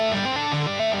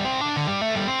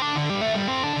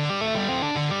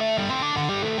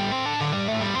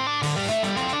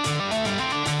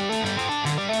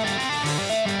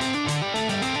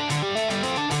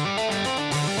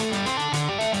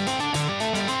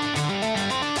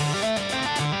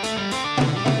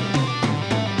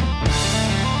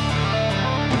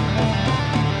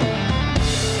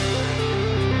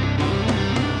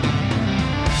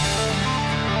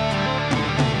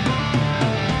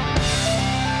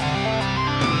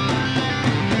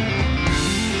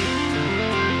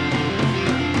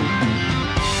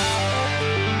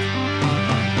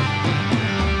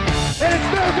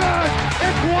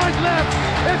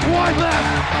It's wide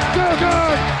left. Good,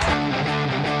 good.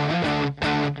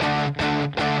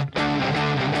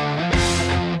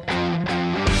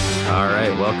 All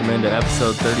right, welcome into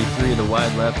episode 33 of the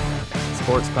Wide Left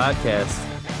Sports Podcast.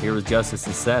 Here with Justice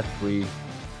and Seth.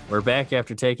 We're back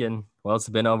after taking, well, it's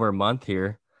been over a month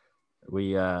here.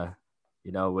 We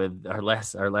with our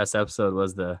last episode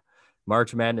was the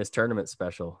March Madness tournament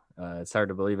special. It's hard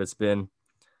to believe it's been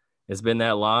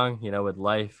that long, with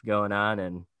life going on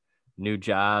and new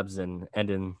jobs and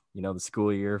ending, the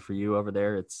school year for you over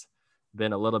there. It's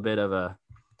been a little bit of a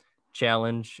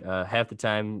challenge. Half the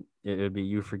time it would be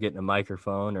you forgetting a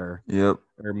microphone or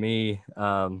me,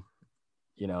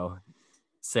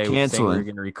 saying we're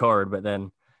going to record, but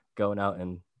then going out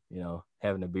and,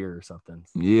 having a beer or something.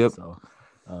 Yep. So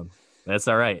that's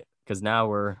all right, because now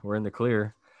we're in the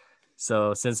clear.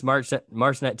 So since March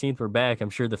 19th, we're back. I'm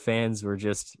sure the fans were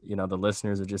just, the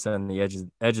listeners are just on the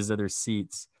edges of their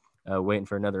seats, waiting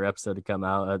for another episode to come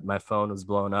out. My phone was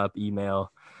blowing up,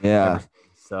 email. Yeah. Everything.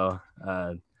 So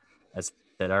I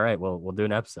said, all right, well, we'll do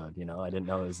an episode. I didn't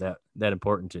know it was that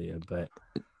important to you, but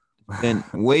been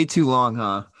way too long,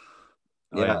 huh?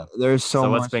 Yeah. There's so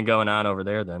much. What's been going on over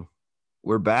there then?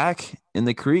 We're back in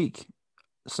the creek.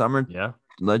 Summer. Yeah.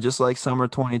 Just like summer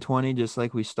 2020, just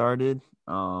like we started.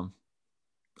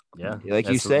 Yeah. Like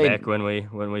you say, back when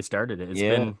we started it.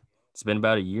 It's been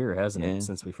about a year, hasn't it,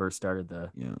 since we first started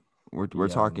we're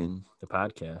talking the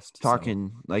podcast.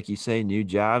 Talking, like you say, new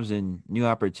jobs and new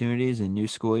opportunities and new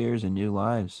school years and new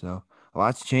lives. So a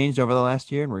lot's changed over the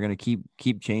last year, and we're gonna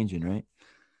keep changing, right?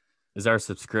 Is our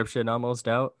subscription almost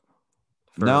out?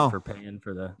 For paying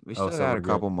for the we still got a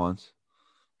couple months.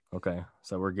 Okay,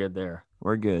 so we're good there.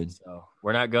 We're good. So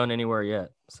we're not going anywhere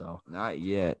yet. So not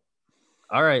yet.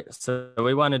 All right. So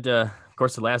we wanted to, of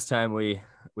course, the last time we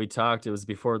talked, it was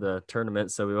before the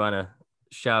tournament. So we want to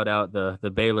shout out the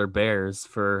Baylor Bears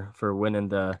for winning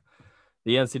the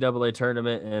NCAA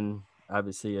tournament, and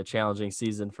obviously a challenging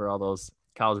season for all those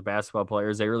college basketball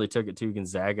players. They really took it to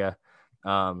Gonzaga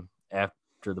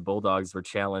after the Bulldogs were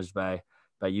challenged by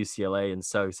UCLA, and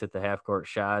Suggs hit the half court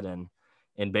shot, and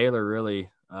Baylor really,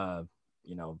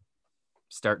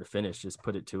 start to finish, just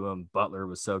put it to them. Butler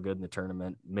was so good in the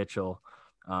tournament. Mitchell,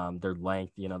 their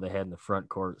length, they had in the front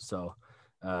court. So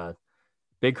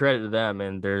big credit to them.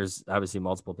 And there's obviously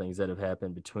multiple things that have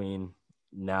happened between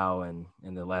now and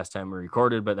the last time we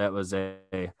recorded, but that was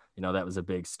that was a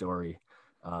big story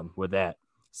with that.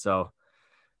 So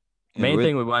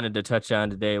thing we wanted to touch on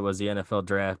today was the NFL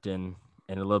draft and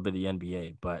a little bit of the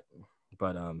NBA, but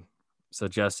so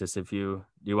Justice, if you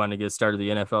want to get started the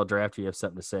NFL draft, you have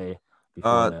something to say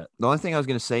before that? The only thing I was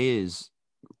going to say is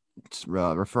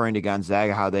referring to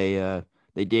Gonzaga, how they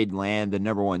did land the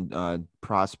number one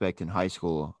prospect in high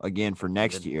school again for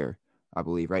next year, I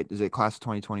believe, right? Is it class of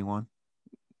 2021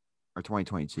 or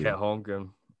 2022? Yeah,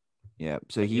 Holmgren. Yeah,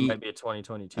 so he might be a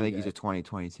 2022. I think he's a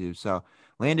 2022. So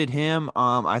landed him.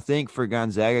 I think for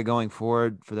Gonzaga going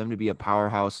forward, for them to be a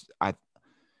powerhouse,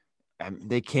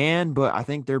 they can, but I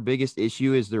think their biggest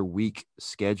issue is their weak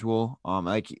schedule.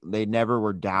 Like they never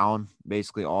were down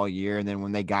basically all year, and then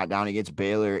when they got down against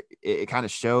Baylor, it kind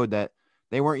of showed that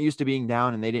they weren't used to being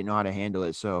down and they didn't know how to handle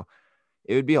it. So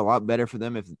it would be a lot better for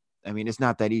them it's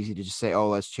not that easy to just say, oh,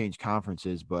 let's change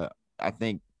conferences, but I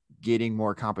think getting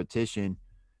more competition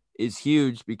is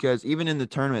huge, because even in the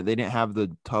tournament, they didn't have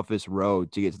the toughest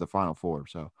road to get to the Final Four.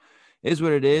 So it is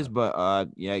what it is, but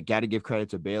got to give credit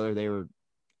to Baylor. They were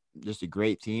just a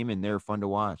great team, and they're fun to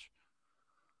watch.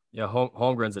 Yeah,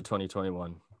 Holmgren's a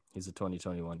 2021. He's a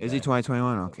 2021 guy. Is he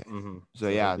 2021? Okay. Mm-hmm. So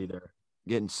yeah,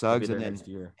 getting Suggs and then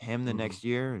him the next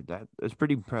year, that's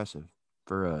pretty impressive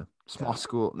for a smaller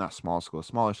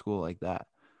school like that.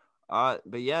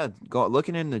 But yeah,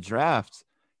 looking in the draft,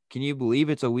 can you believe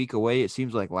it's a week away? It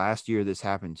seems like last year this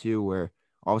happened too, where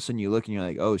all of a sudden you look and you're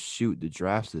like, oh shoot, the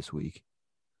draft's this week.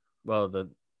 Well, the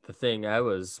thing I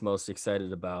was most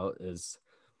excited about is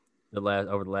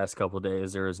over the last couple of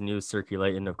days, there was news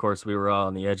circulating. Of course, we were all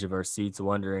on the edge of our seats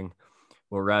wondering,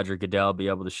 will Roger Goodell be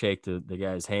able to shake the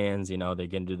guy's hands? They're going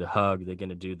to do the hug. They're going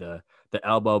to do the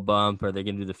elbow bump, or they're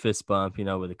going to do the fist bump, with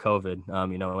the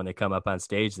COVID, when they come up on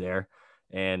stage there.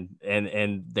 And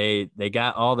they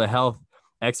got all the health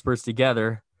experts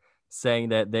together saying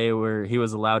that he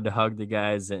was allowed to hug the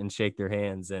guys and shake their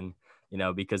hands. And,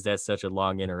 because that's such a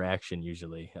long interaction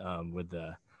usually with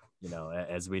the,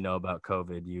 as we know about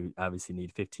COVID, you obviously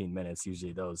need 15 minutes.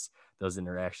 Usually those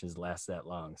interactions last that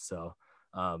long. So,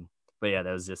 but yeah,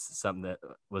 that was just something that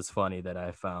was funny that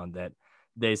I found, that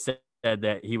they said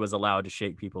that he was allowed to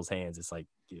shake people's hands. It's like,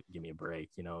 give me a break,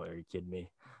 are you kidding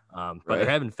me? But they're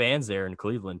having fans there in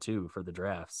Cleveland too for the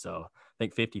draft. So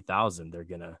think 50,000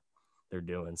 they're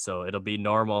doing. So it'll be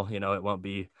normal. It won't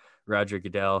be Roger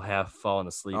Goodell half falling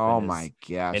asleep Oh in his my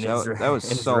gosh, in his that was in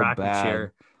his so rocking bad.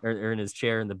 chair or in his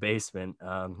chair in the basement.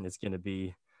 It's gonna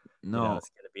be No, it's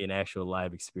gonna be an actual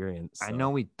live experience. I So. know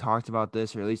we talked about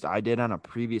this, or at least I did on a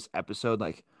previous episode,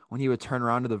 like when he would turn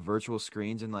around to the virtual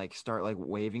screens and like start like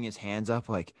waving his hands up,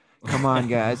 like, come on,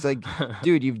 guys. Like,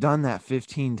 dude, you've done that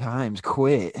 15 times.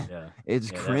 Quit. Yeah,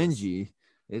 It's yeah, cringy.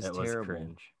 It's that was terrible.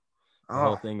 cringe. The Oh,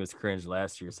 whole thing was cringe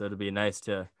last year, so it'd be nice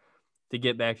to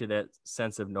get back to that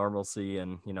sense of normalcy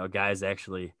and guys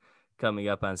actually coming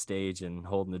up on stage and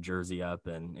holding the jersey up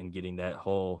and getting that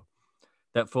full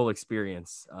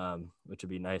experience, which would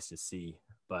be nice to see.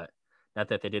 But not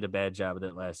that they did a bad job with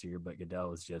it last year, but Goodell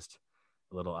was just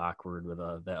a little awkward with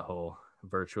that whole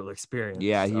virtual experience.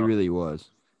 yeah, So, he really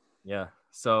was. yeah.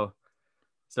 So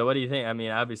what do you think? I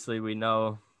mean, obviously we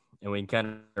know, and we can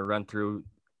kind of run through.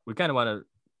 We kind of want to,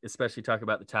 especially talk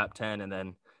about the top 10, and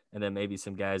then maybe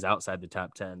some guys outside the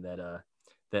top 10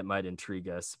 that might intrigue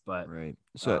us. But Right.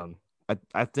 So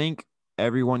I think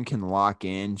everyone can lock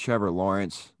in Trevor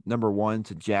Lawrence, number 1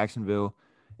 to Jacksonville.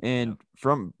 And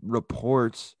from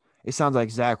reports, it sounds like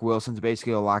Zach Wilson's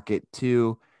basically a lock it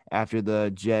 2 after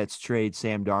the Jets trade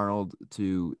Sam Darnold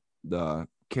to the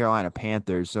Carolina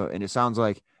Panthers. So, and it sounds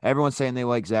like everyone's saying they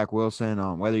like Zach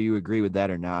Wilson. Whether you agree with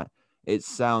that or not, it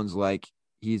sounds like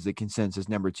he's the consensus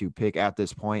number 2 pick at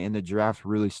this point, and the draft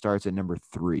really starts at number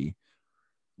 3.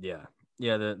 Yeah.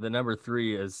 The number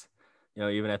 3 is,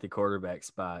 even at the quarterback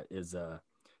spot is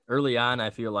early on. I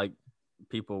feel like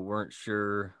people weren't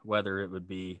sure whether it would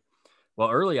be. Well,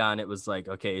 early on, it was like,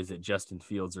 okay, is it Justin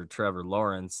Fields or Trevor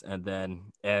Lawrence? And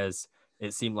then as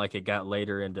it seemed like it got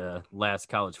later into last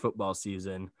college football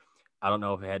season, I don't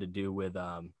know if it had to do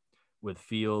with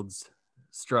Fields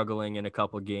struggling in a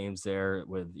couple games there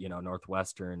with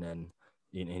Northwestern, and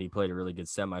he played a really good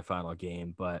semifinal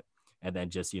game, and then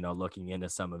just looking into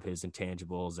some of his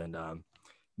intangibles and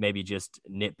maybe just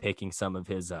nitpicking some of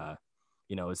his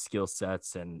his skill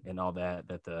sets and all that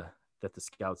the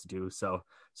scouts do. So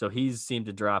he's seemed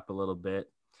to drop a little bit.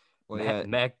 Well,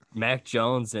 Mac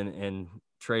Jones and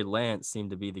Trey Lance seem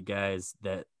to be the guys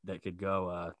that could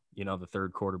go the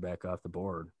third quarterback off the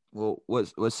board. Well,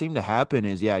 what seemed to happen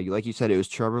is, like you said, it was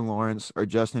Trevor Lawrence or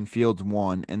Justin Fields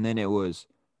 1, and then it was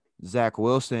Zach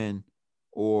Wilson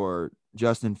or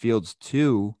Justin Fields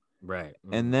 2. Right.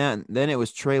 And then it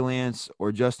was Trey Lance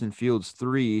or Justin Fields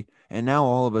 3. And now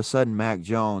all of a sudden, Mac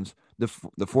Jones, the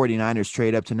 49ers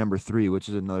trade up to number 3, which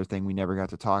is another thing we never got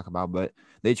to talk about. But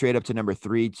they trade up to number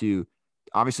 3 to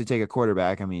obviously take a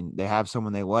quarterback. I mean, they have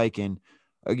someone they like. And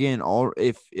again,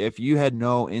 if you had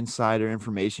no insider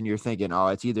information, you're thinking, oh,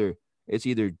 it's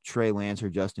either Trey Lance or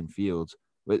Justin Fields.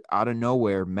 But out of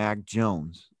nowhere, Mac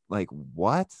Jones. Like,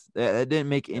 what? That didn't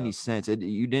make any sense.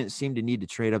 You didn't seem to need to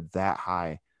trade up that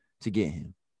high to get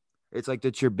him. It's like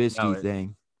the Trubisky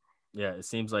thing. Yeah, it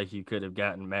seems like you could have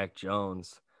gotten Mac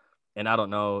Jones, and I don't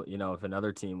know, if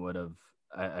another team would have.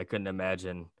 I couldn't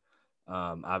imagine.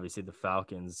 Obviously, the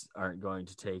Falcons aren't going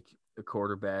to take a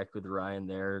quarterback with Ryan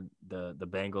there. The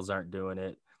Bengals aren't doing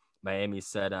it. Miami's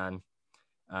set on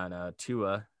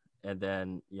Tua, and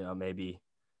then maybe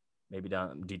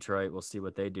down Detroit. We'll see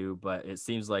what they do, but it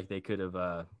seems like they could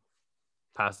have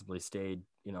possibly stayed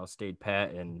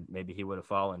pat, and maybe he would have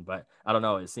fallen. But I don't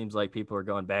know. It seems like people are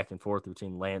going back and forth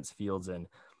between Lance, Fields, and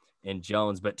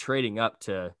Jones, but trading up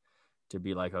to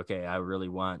be like, okay, we really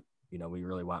want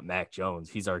Mac Jones.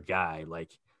 He's our guy.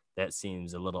 Like, that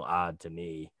seems a little odd to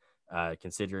me,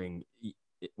 considering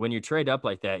when you trade up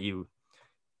like that, you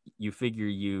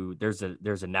figure there's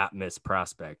a not miss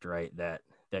prospect, right? That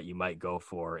you might go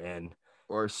for,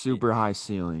 or super high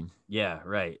ceiling. Yeah,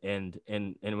 right. And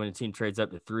when a team trades up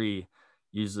to 3,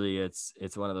 usually it's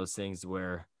one of those things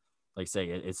where, like say,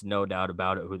 it's no doubt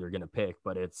about it who they're going to pick,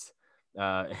 but it's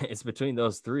between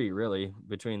those 3, really,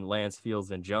 between Lance,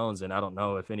 Fields, and Jones. And I don't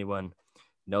know if anyone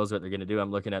knows what they're going to do.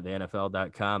 I'm looking at the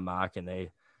NFL.com mock, and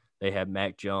they have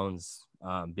Mac Jones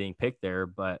being picked there,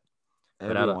 but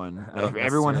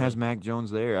everyone has Mac Jones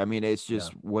there. I mean, it's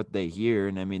just what they hear,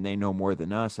 and I mean, they know more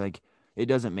than us. Like, it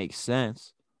doesn't make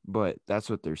sense, but that's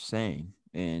what they're saying,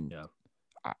 and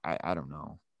I don't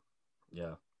know.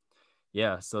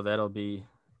 Yeah. So that'll be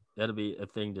a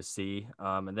thing to see.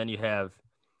 And then you have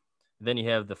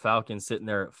the Falcons sitting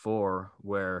there at 4,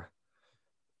 where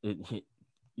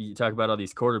you talk about all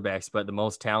these quarterbacks, but the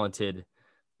most talented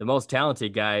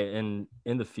guy in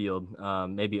the field,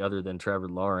 maybe other than Trevor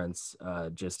Lawrence,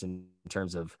 just in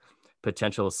terms of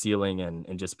potential ceiling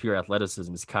and just pure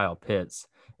athleticism, is Kyle Pitts.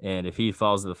 And if he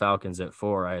falls to the Falcons at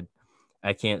 4,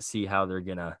 I can't see how they're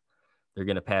gonna they're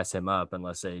going to pass him up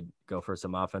unless they go for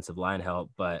some offensive line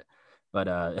help. But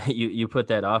you put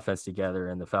that offense together,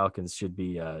 and the Falcons should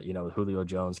be Julio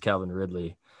Jones, Calvin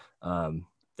Ridley.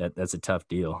 That's a tough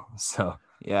deal. So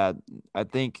Yeah, I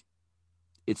think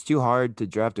it's too hard to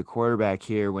draft a quarterback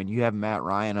here when you have Matt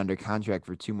Ryan under contract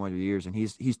for 2 more years, and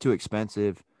he's too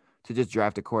expensive to just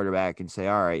draft a quarterback and say,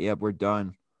 all right, yep, we're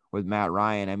done with Matt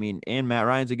Ryan. I mean, and Matt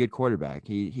Ryan's a good quarterback.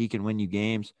 He can win you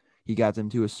games. He got them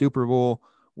to a Super Bowl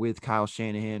with Kyle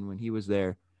Shanahan when he was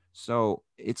there. So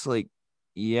it's like,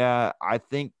 yeah, I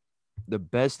think the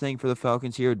best thing for the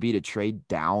Falcons here would be to trade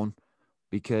down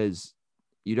because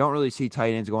you don't really see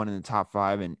tight ends going in the top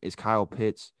 5. And is Kyle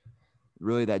Pitts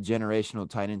really that generational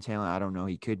tight end talent? I don't know.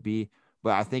 He could be,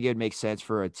 but I think it would make sense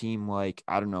for a team like,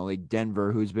 I don't know, like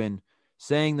Denver, who's been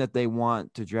saying that they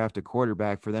want to draft a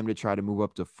quarterback, for them to try to move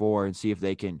up to 4 and see if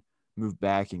they can move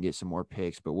back and get some more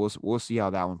picks. But we'll see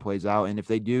how that one plays out. And if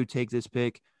they do take this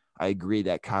pick, I agree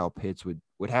that Kyle Pitts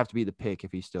would have to be the pick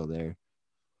if he's still there.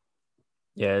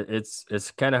 yeah,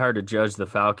 it's kind of hard to judge the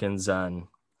Falcons on,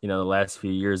 the last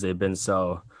few years. They've been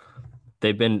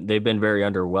very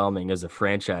underwhelming as a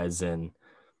franchise, and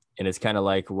it's kind of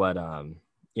like what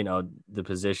the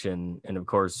position, and of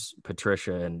course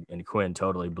Patricia and Quinn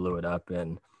totally blew it up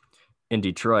in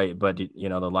Detroit, but the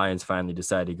Lions finally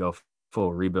decided to go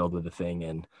full rebuild with the thing,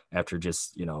 and after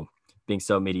just being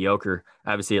so mediocre,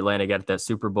 obviously Atlanta got that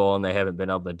Super Bowl and they haven't been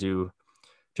able to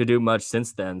do much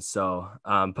since then. So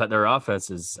but their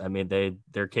offenses, I mean,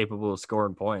 they're capable of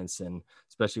scoring points, and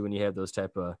especially when you have those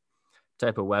type of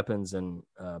weapons and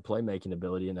playmaking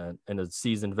ability and a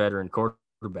seasoned veteran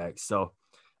quarterback. So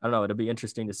I don't know. It'll be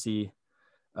interesting to see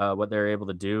what they're able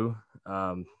to do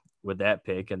with that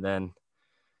pick. And then,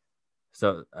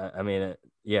 so I mean,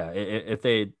 if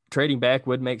they trading back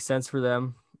would make sense for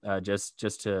them, just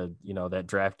to that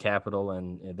draft capital,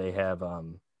 and they have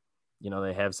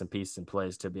they have some pieces in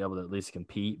place to be able to at least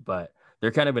compete. But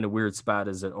they're kind of in a weird spot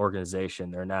as an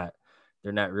organization. They're not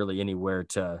really anywhere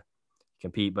to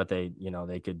compete, but they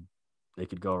could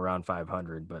go around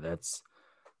 500, but that's,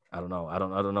 I don't know. I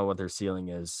don't know what their ceiling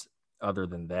is other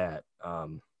than that.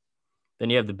 Then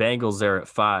you have the Bengals there at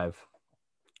 5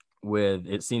 with,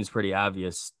 it seems pretty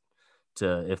obvious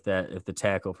if the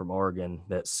tackle from Oregon,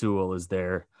 that Sewell is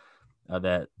there,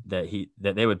 that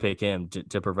they would pick him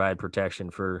to provide protection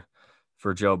for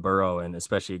Joe Burrow, and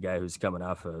especially a guy who's coming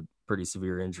off a pretty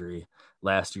severe injury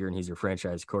last year, and he's your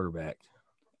franchise quarterback.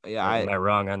 Yeah, Am I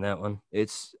wrong on that one?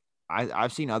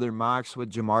 I've seen other mocks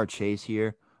with Jamar Chase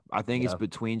here. I think it's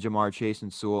between Jamar Chase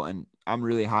and Sewell, and I'm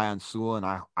really high on Sewell, and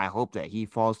I hope that he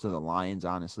falls to the Lions,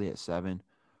 honestly, at 7.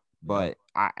 But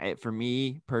for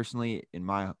me personally, in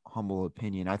my humble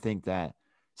opinion, I think that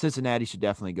Cincinnati should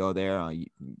definitely go there.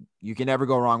 You can never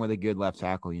go wrong with a good left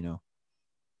tackle,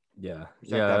 Yeah.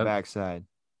 Check that backside.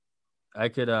 I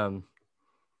could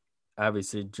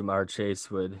obviously Jamar Chase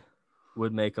would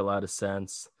make a lot of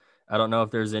sense. I don't know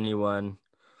if there's anyone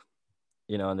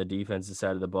on the defensive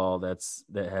side of the ball that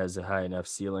has a high enough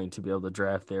ceiling to be able to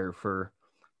draft there for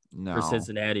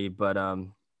Cincinnati, but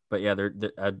yeah, they're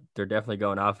definitely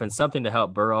going offense. Something to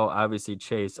help Burrow. Obviously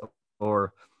Chase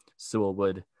or Sewell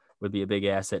would be a big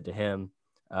asset to him.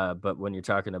 But when you're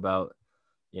talking about,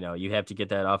 you have to get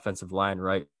that offensive line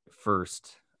right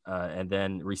first, and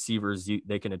then receivers,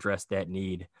 they can address that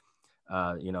need,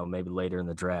 maybe later in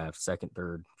the draft, 2nd,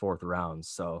 3rd, 4th rounds.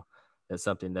 So that's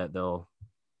something that they'll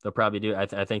probably do. I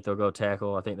think they'll go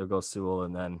tackle. I think they'll go Sewell,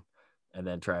 and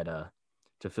then try to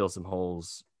fill some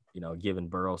holes, giving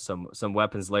Burrow some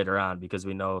weapons later on, because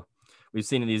we've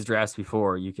seen in these drafts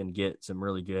before, you can get some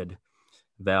really good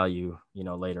value,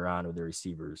 later on with the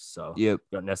receivers. So you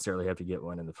don't necessarily have to get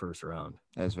one in the 1st round.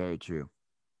 That's very true.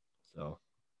 So,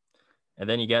 and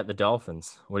then you got the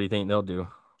Dolphins. What do you think they'll do?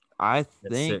 I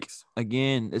think,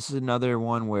 again, this is another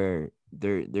one where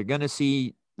they're going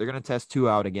to test 2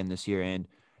 out again this year, and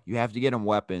you have to get them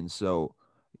weapons. So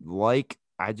like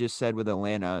I just said with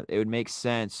Atlanta, it would make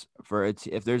sense for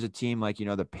if there's a team like,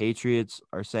 the Patriots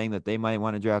are saying that they might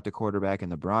want to draft a quarterback,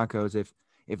 and the Broncos, if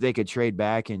they could trade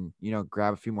back and,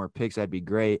 grab a few more picks, that'd be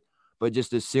great. But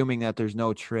just assuming that there's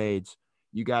no trades,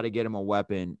 you got to get him a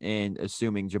weapon, and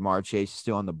assuming Jamar Chase is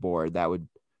still on the board, that would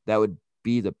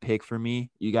be the pick for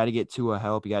me. You got to get Tua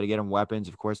help. You got to get him weapons.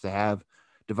 Of course, they have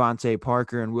Devontae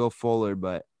Parker and Will Fuller,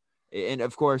 and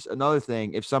of course, another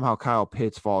thing, if somehow Kyle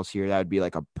Pitts falls here, that would be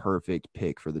like a perfect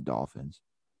pick for the Dolphins.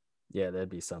 Yeah, that'd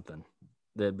be something.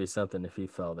 That'd be something if he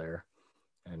fell there,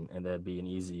 and that'd be an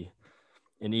easy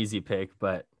pick.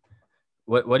 But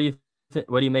what do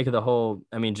you make of the whole?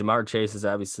 I mean, Jamar Chase has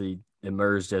obviously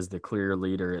emerged as the clear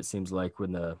leader, it seems like,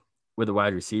 with the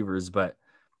wide receivers. But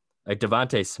like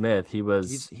Devontae Smith, he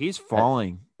was He's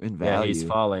falling in yeah, he's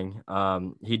value.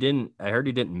 falling. He didn't. I heard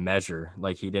he didn't measure.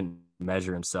 Like he didn't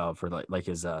measure himself or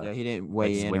Yeah, he didn't like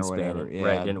weigh his in or wingspan whatever. and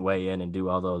right Yeah, didn't weigh in and do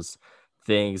all those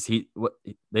things.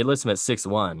 They list him at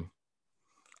 6'1".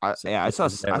 So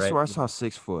isn't that I right? swear I saw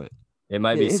 6 foot. It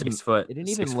might be His, 6 foot, it didn't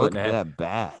six even foot look and a half. that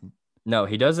bad. No,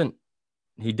 he doesn't.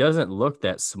 He doesn't look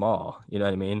that small. You know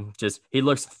what I mean? Just he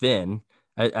looks thin.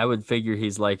 I would figure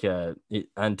he's like on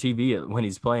TV when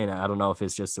he's playing. I don't know if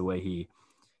it's just the way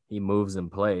he moves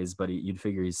and plays, but you'd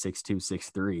figure he's 6'2",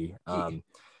 6'3". He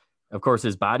Of course,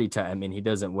 his body type. I mean, he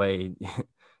doesn't weigh,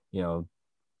 you know,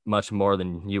 much more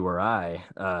than you or I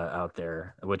out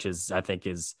there, which is I think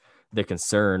is the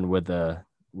concern with the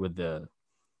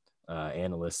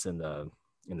analysts and the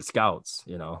scouts.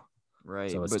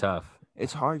 right, So it's but tough.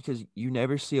 it's hard because you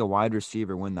never see a wide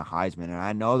receiver win the Heisman, and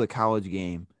I know the college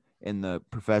game and the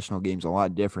professional game is a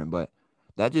lot different, but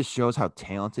that just shows how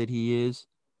talented he is,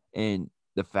 and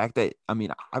the fact that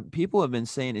people have been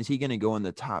saying, is he going to go in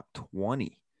the top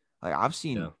 20? Like I've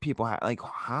seen Yeah. people like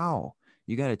how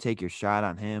you got to take your shot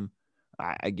on him.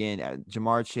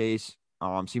 Jamar Chase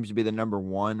seems to be the number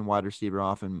one wide receiver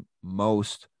off in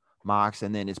most mocks,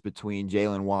 and then it's between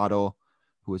Jalen Waddle,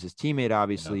 who was his teammate, Yeah.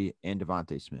 obviously, and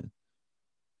Devontae Smith.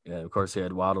 Yeah. Of course, he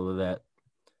had Waddle with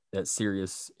that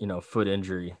serious foot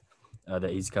injury that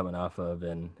he's coming off of,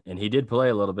 and he did play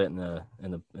a little bit in the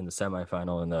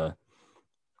semifinal and the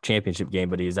championship game,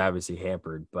 but he's obviously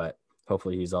hampered. But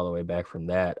hopefully, he's all the way back from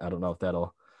that. I don't know if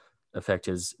that'll affect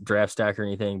his draft stack or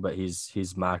anything, but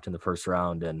he's mocked in the first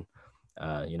round and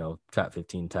top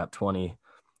 15, top 20,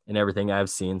 and everything I've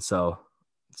seen. So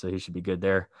he should be good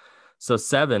there. So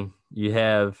 7, you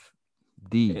have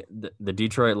The the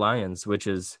Detroit Lions, which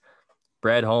is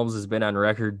Brad Holmes has been on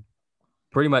record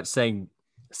pretty much saying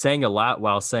a lot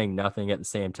while saying nothing at the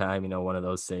same time. One of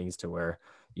those things to where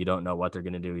you don't know what they're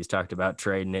going to do. He's talked about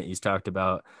trading it. He's talked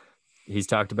about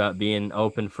being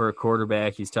open for a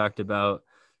quarterback. He's talked about,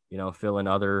 filling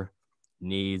other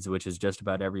needs, which is just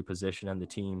about every position on the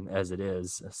team as it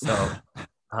is. So,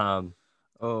 um,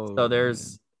 oh so man.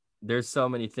 there's so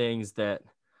many things that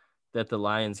the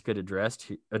Lions could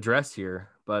address here,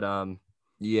 but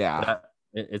Yeah.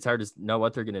 it's hard to know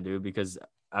what they're going to do because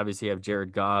obviously you have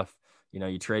Jared Goff.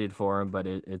 You traded for him, but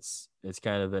it's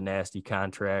kind of a nasty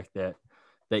contract that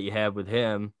you have with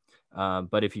him.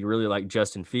 But if you really like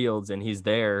Justin Fields and he's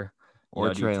there,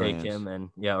 Or do you Trey take Lance.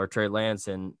 him or Trey Lance,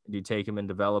 and do you take him and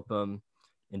develop him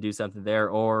and do something there,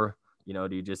 or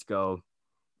do you just go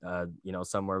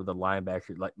somewhere with a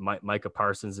linebacker like Micah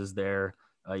Parsons is there?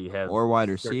 You have Or wide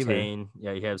receiver. Surtain.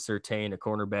 Yeah, you have Surtain, a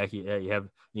cornerback. You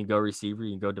can go receiver.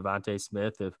 You can go Devontae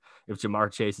Smith if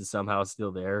Jamar Chase is somehow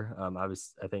still there.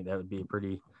 Obviously, I think that would be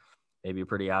maybe a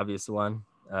pretty obvious one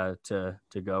to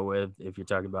go with if you're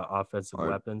talking about offensive Or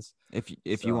weapons. if you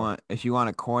So want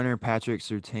a corner, Patrick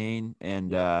Surtain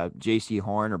and yeah, JC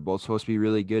Horn are both supposed to be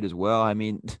really good as well. I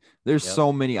mean, there's yep,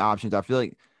 so many options. I feel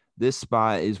like this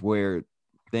spot is where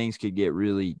things could get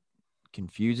really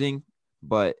confusing.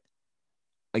 But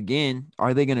again,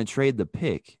 are they going to trade the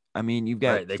pick? I mean, you've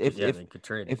got right. They could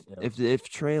trade it. Yep. if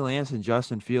Trey Lance and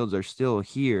Justin Fields are still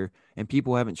here and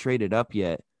people haven't traded up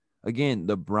yet, again,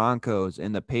 the Broncos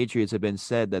and the Patriots have been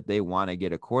said that they want to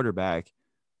get a quarterback.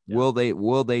 Yeah.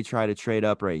 Will they try to trade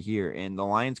up right here? And the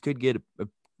Lions could get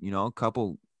a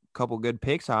couple good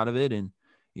picks out of it, and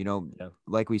Yeah.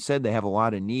 like we said, they have a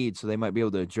lot of needs, so they might be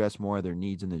able to address more of their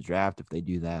needs in the draft if they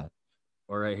do that.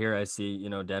 Or right here, I see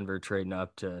Denver trading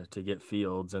up to get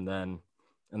Fields, and then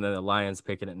the Lions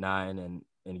picking at 9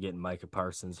 and getting Micah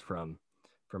Parsons from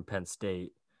Penn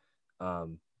State.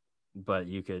 Um, but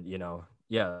you could,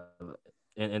 yeah,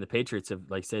 and the Patriots have,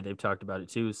 like I said, they've talked about it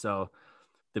too. So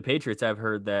the Patriots, I've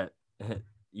heard that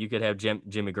you could have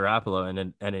Jimmy Garoppolo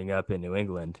and ending up in New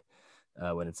England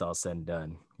when it's all said and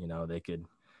done. They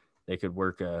could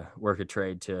work a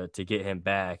trade to get him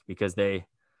back because they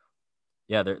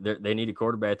need a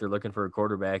quarterback. They're looking for a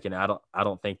quarterback, and I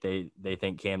don't think they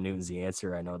think Cam Newton's the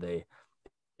answer. I know they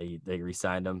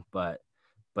re-signed him, but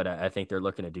I think they're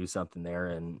looking to do something there.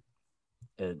 And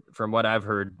from what I've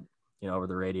heard, over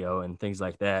the radio and things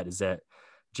like that, is that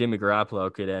Jimmy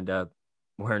Garoppolo could end up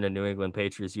wearing a New England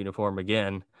Patriots uniform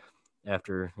again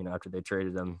after they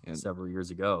traded him And several years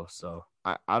ago. So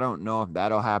I don't know if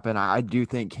that'll happen. I do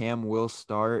think Cam will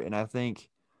start, and I think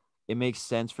it makes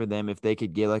sense for them if they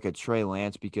could get like a Trey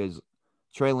Lance, because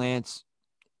Trey Lance,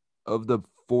 of the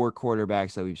 4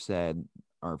 quarterbacks that we've said,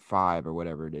 or 5 or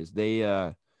whatever it is,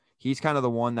 he's kind of the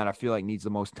one that I feel like needs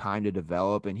the most time to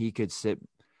develop, and he could sit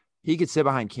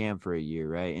behind Cam for a year,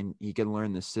 right? And he can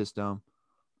learn the system.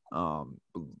 I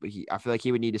feel like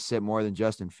he would need to sit more than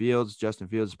Justin Fields. Justin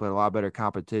Fields has played a lot better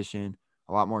competition,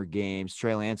 a lot more games.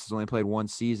 Trey Lance has only played one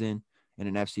season in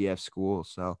an FCS school,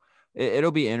 so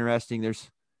it'll be interesting.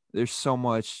 There's so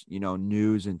much,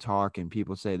 news and talk, and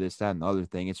people say this, that, and the other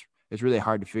thing. It's really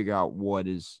hard to figure out what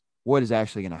is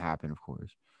actually going to happen. Of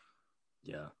course.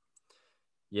 Yeah.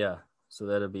 So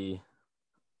that'll be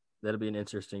an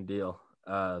interesting deal.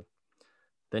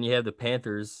 Then you have the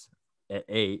Panthers at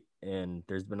 8, and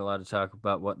there's been a lot of talk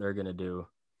about what they're going to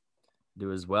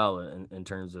do as well in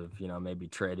terms of, maybe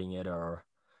trading it or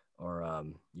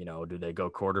do they go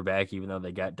quarterback, even though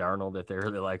they got Darnold, if they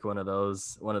really like one of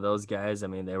those guys. I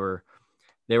mean, they were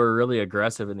really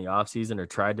aggressive in the offseason, or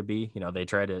tried to be.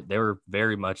 They were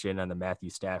very much in on the Matthew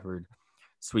Stafford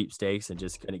sweepstakes and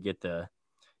just couldn't get the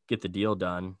deal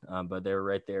done. But they were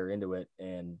right there into it,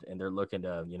 and they're looking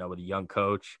to, with a young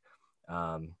coach,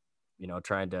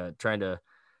 trying to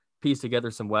piece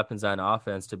together some weapons on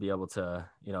offense to be able to,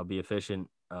 be efficient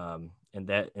in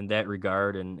that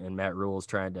regard. And Matt Rule's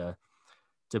trying to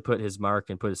put his mark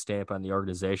and put a stamp on the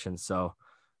organization. So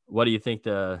what do you think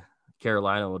the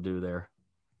Carolina will do there?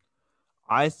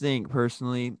 I think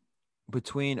personally,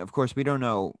 of course, we don't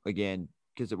know, again,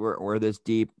 because we're this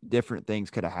deep, different things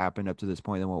could have happened up to this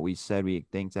point than what we said we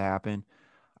think to happen.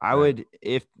 I would,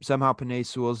 if somehow Penei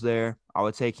Sewell's there, I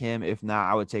would take him. If not,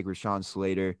 I would take Rashawn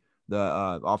Slater,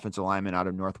 the offensive lineman out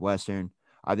of Northwestern.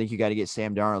 I think you got to get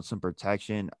Sam Darnold some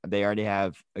protection. They already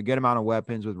have a good amount of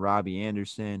weapons with Robbie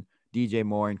Anderson, DJ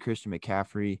Moore, and Christian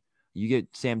McCaffrey. You get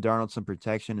Sam Darnold some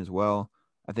protection as well.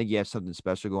 I think you have something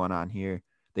special going on here.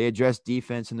 They addressed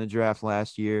defense in the draft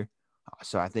last year.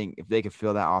 So I think if they could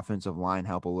fill that offensive line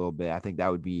help a little bit, I think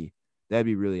that'd be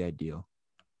really ideal.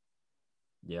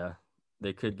 Yeah.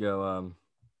 They could go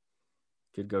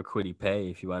Kwity Paye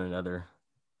if you want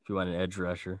an edge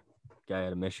rusher, guy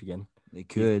out of Michigan. They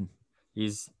could.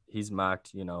 He's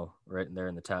mocked, right there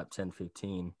in the top 10,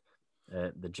 15.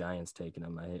 The Giants taking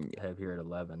him. I have here at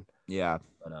 11. Yeah.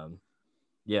 But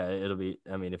yeah, it'll be.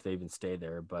 I mean, if they even stay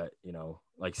there, but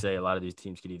like say, a lot of these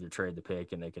teams could either trade the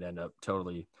pick and they could end up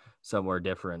totally somewhere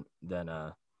different than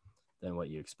what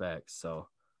you expect. So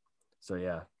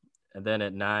yeah. And then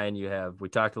at 9, we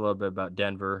talked a little bit about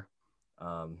Denver.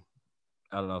 I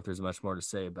don't know if there's much more to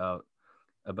say about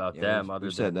them. Other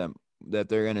than said that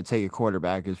they're going to take a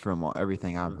quarterback is from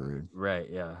everything I've heard. Right.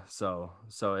 Yeah. So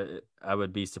I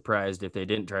would be surprised if they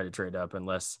didn't try to trade up,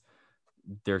 unless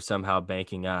they're somehow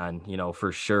banking on,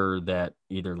 for sure that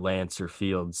either Lance or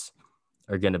Fields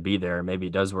are going to be there. Maybe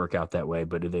it does work out that way,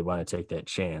 but do they want to take that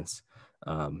chance?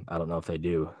 I don't know if they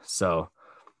do. So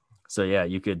yeah,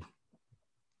 you could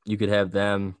have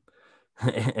them.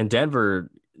 And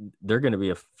Denver, they're going to be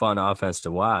a fun offense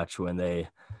to watch when they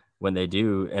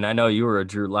do. And I know you were a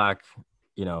Drew Lock,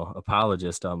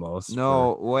 apologist almost.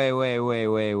 No, wait.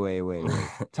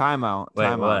 Timeout.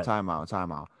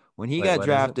 When he got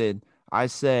drafted, I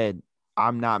said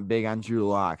I'm not big on Drew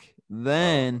Lock.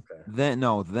 Then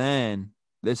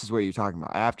this is what you're talking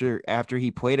about. After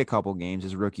he played a couple games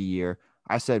his rookie year,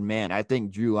 I said, man, I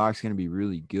think Drew Lock's going to be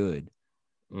really good.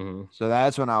 Mm-hmm. So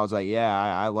that's when I was like, yeah,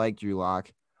 I like Drew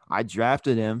Lock. I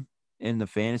drafted him in the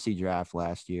fantasy draft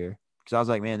last year because I was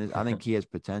like, man, I think he has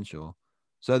potential.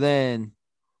 So then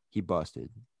he busted.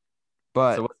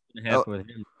 But so what's going to happen with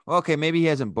him? Okay, maybe he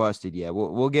hasn't busted yet.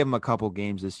 We'll give him a couple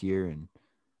games this year, and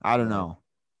I don't know.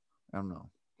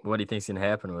 What do you think's going to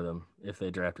happen with him if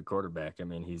they draft a quarterback? I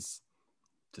mean, he's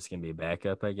just going to be a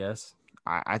backup, I guess.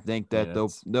 I think that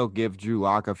they'll give Drew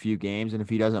Lock a few games, and if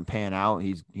he doesn't pan out,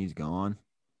 he's gone.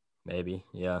 Maybe,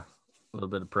 yeah. A little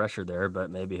bit of pressure there, but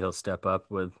maybe he'll step up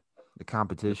with the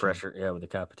competition. The pressure, yeah, with the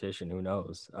competition. Who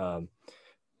knows?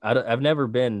 I've never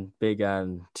been big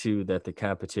on that the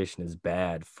competition is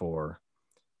bad for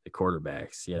the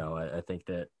quarterbacks. I think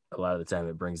that a lot of the time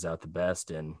it brings out the best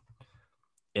in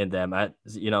them.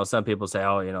 Some people say,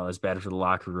 oh, it's bad for the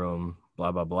locker room,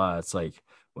 blah, blah, blah. It's like,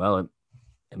 well,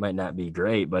 it might not be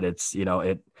great, but it's,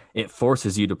 it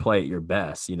forces you to play at your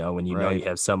best, when you know you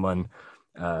have someone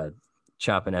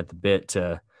chopping at the bit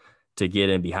to get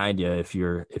in behind you if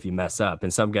you mess up.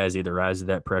 And some guys either rise to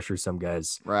that pressure, some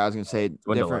guys. Right. I was going to say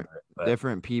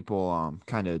different people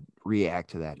kind of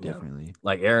react to that differently.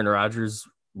 Like Aaron Rodgers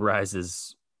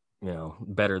rises,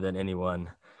 better than anyone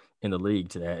in the league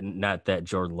to that. And not that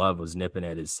Jordan Love was nipping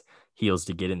at his heels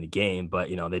to get in the game, but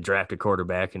they draft a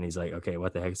quarterback and he's like, okay,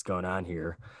 what the heck's going on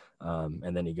here?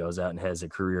 And then he goes out and has a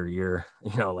career year,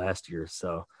 last year.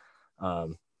 So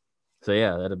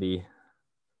yeah, that'll be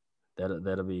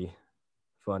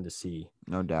fun to see.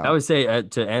 No doubt. I would say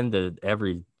to end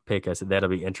every pick. I said that'll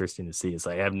be interesting to see. It's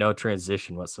like I have no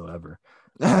transition whatsoever.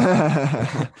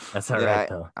 Yeah, That's all right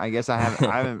though. I guess I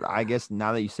haven't. I guess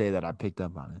now that you say that, I picked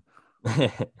up on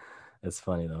That's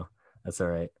funny though. That's all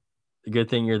right. Good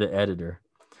thing you're the editor.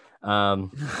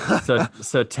 it.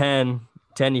 So 10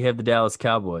 you have the Dallas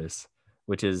Cowboys,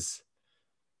 which is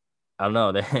I don't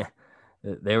know,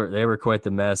 they were quite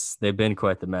the mess. They've been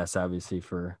quite the mess obviously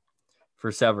for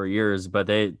several years, but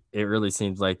it really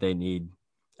seems like they need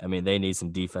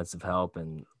some defensive help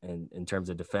and in terms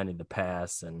of defending the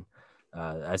pass. And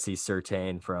I see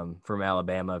Surtain from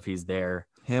Alabama if he's there.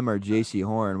 Him or J.C.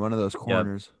 Horn, one of those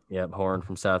corners. Yep, Horn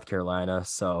from South Carolina.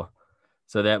 So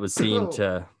that would seem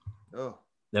to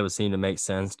make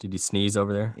sense. Did you sneeze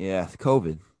over there? Yeah,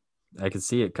 COVID. I could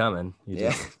see it coming.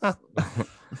 Yeah.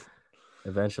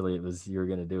 Eventually you were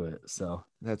going to do it. So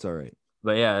That's all right.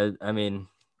 But yeah, I mean,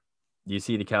 do you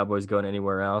see the Cowboys going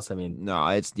anywhere else? I mean, No,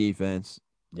 it's defense.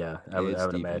 yeah, I would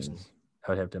imagine.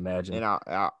 I would have to imagine. And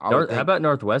how about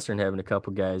Northwestern having a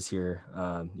couple guys here?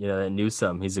 That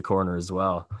Newsome, he's a corner as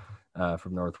well,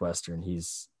 from Northwestern.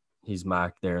 He's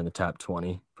mocked there in the top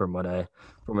 20 from what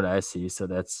I see. So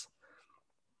that's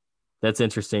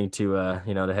interesting to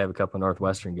to have a couple of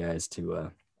Northwestern guys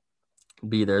to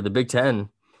be there. The Big Ten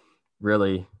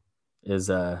really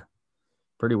is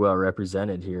pretty well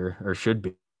represented here, or should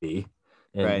be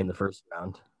in the first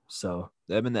round. So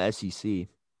them in the SEC.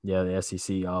 Yeah, the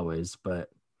SEC always, but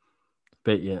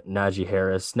yeah, Najee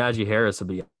Harris will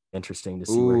be interesting to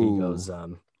see where he goes.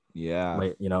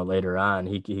 Later on,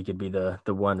 he could be the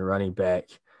one running back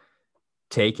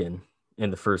taken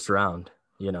in the first round.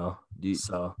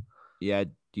 So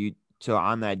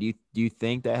on that, do you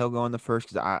think that he'll go in the first?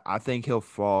 Because I think he'll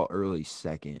fall early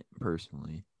second,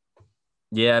 personally.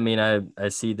 Yeah, I mean, I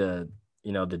see the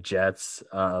Jets.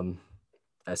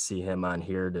 I see him on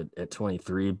here at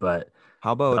 23, but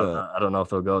how about I don't know if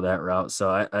they'll go that route. So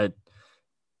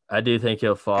I do think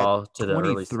he'll fall to the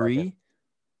early 23.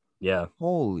 Yeah.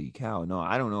 Holy cow! No,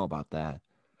 I don't know about that.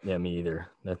 Yeah, me either.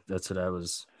 That's what I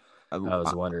was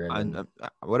wondering.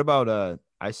 What about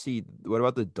what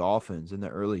about the Dolphins in the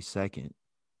early second?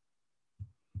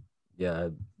 Yeah,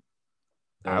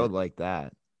 I would like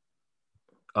that.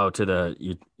 Oh, to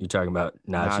you're talking about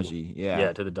Najee?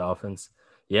 Yeah, to the Dolphins.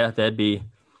 Yeah, that'd be,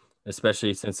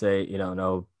 especially since they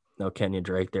no Kenyon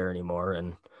Drake there anymore,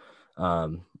 and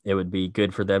it would be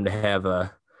good for them to have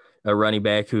a running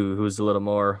back who's a little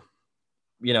more,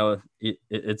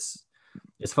 it's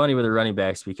funny with the running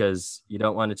backs because you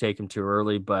don't want to take them too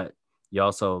early, but you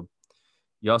also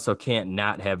can't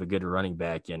not have a good running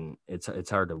back, and it's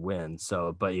hard to win.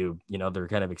 So, but they're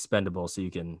kind of expendable, so you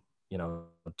can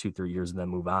 2-3 years and then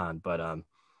move on. But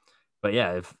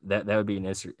yeah, if that would be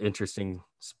an interesting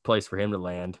place for him to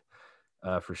land,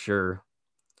 for sure.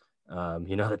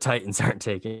 The Titans aren't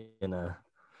taking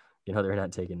they're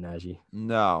not taking Najee.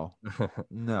 No,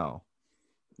 no,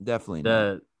 definitely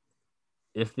not.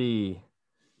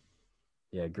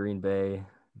 Green Bay,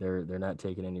 they're not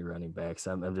taking any running backs.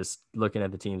 I'm just looking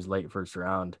at the teams late first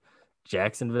round.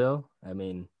 Jacksonville, I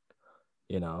mean,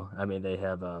 they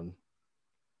have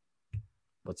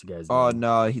what's the guy's name? Oh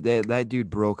no, that dude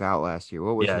broke out last year.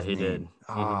 What was his name? Yeah, he did.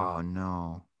 Oh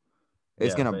no,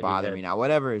 it's gonna bother me now.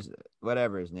 Whatever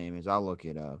his name is, I'll look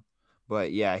it up.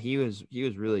 But yeah, he was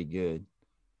really good.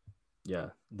 Yeah,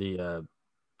 the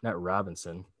not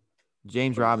Robinson,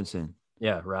 James Robinson.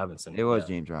 Yeah, Robinson. It was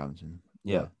James Robinson.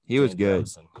 Yeah, he was good.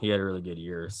 Robinson. He had a really good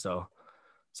year. So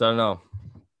I don't know.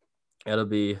 It'll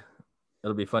be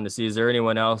fun to see. Is there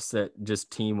anyone else that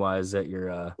just team wise that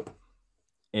you're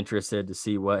interested to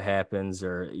see what happens?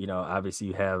 Or obviously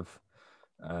you have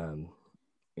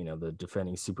the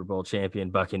defending Super Bowl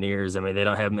champion Buccaneers. I mean, they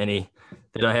don't have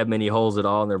many holes at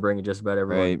all, and they're bringing just about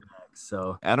everyone back.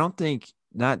 So I don't think,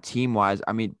 not team wise,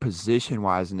 I mean position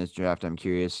wise in this draft, I'm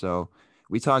curious. So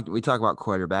we talk about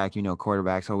quarterback.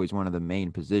 Quarterback's always one of the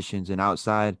main positions, and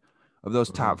outside of those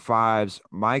top fives,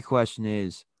 my question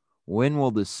is, when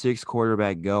will the sixth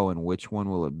quarterback go, and which one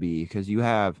will it be? Because you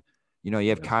have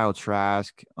Kyle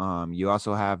Trask. You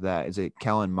also have is it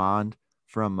Kellen Mond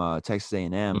from Texas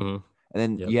A&M, and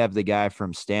then you have the guy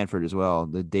from Stanford as well,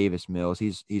 the Davis Mills.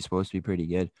 He's supposed to be pretty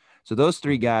good. So those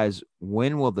three guys,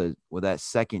 when will that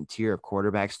second tier of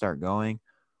quarterbacks start going?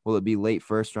 Will it be late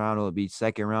first round? Will it be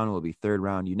second round? Will it be third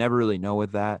round? You never really know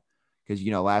with that because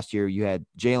last year you had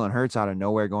Jalen Hurts out of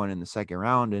nowhere going in the second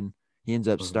round, and he ends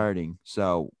up starting.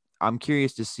 So I'm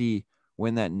curious to see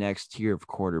when that next tier of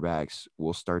quarterbacks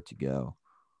will start to go.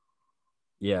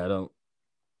 Yeah,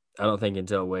 I don't think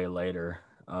until way later,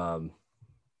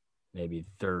 maybe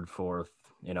third, fourth.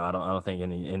 I don't think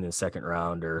in the second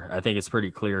round, or I think it's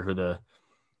pretty clear who the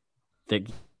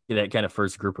that kind of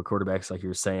first group of quarterbacks, like you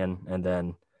were saying, and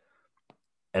then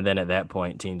at that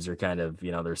point, teams are kind of,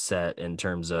 they're set in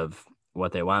terms of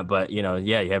what they want. But yeah,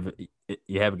 you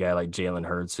have a guy like Jalen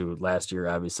Hurts, who last year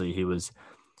obviously he was.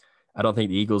 I don't think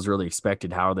the Eagles really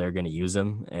expected how they're going to use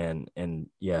him, and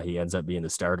yeah, he ends up being the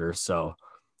starter. So,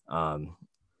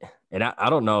 and I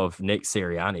don't know if Nick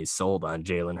Sirianni's sold on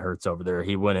Jalen Hurts over there.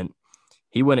 He wouldn't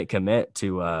commit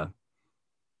to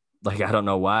like, I don't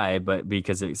know why, but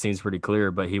because it seems pretty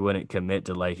clear, but he wouldn't commit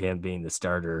to like him being the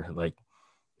starter, like,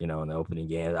 in the opening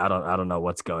game. I don't know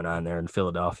what's going on there in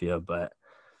Philadelphia, but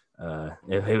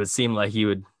it would seem like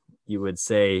you would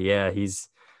say, yeah, he's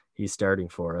starting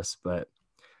for us, but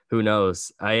who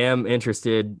knows? I am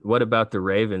interested. What about the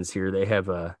Ravens here? They have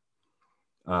a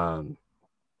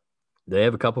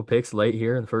couple picks late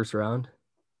here in the first round.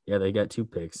 Yeah, they got 2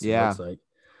 picks. Yeah. It looks like.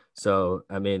 So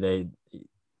I mean,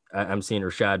 I'm seeing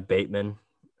Rashad Bateman,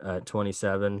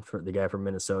 27, for the guy from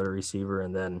Minnesota, receiver,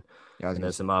 and then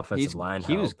some offensive line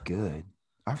help. He was good.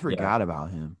 I forgot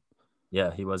about him.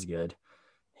 Yeah, he was good.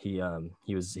 He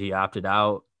opted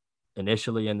out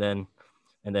initially, and then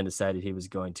decided he was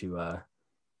going to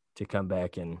come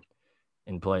back and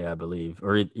play, I believe,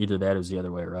 or either that or was the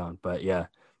other way around. But yeah,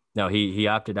 no, he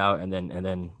opted out and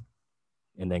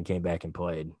then came back and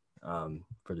played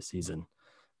for the season.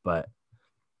 But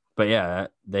yeah,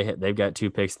 they've got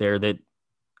 2 picks there. That,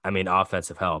 I mean,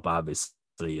 offensive help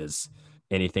obviously is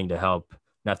anything to help.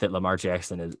 Not that Lamar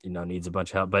Jackson is, needs a bunch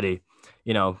of help, but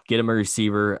get him a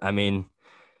receiver. I mean,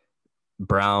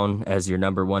 Brown as your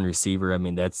number 1 receiver. I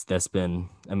mean, that's been,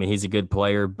 I mean, he's a good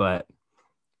player, but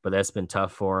that's been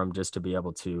tough for him just to be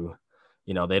able to,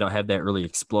 they don't have that really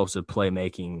explosive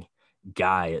playmaking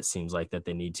guy. It seems like that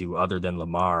they need to, other than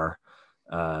Lamar,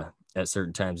 at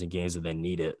certain times in games that they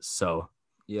need it. So,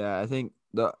 yeah, I think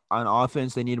on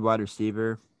offense, they need a wide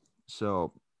receiver.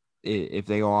 So if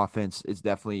they go offense, it's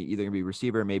definitely either going to be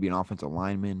receiver, maybe an offensive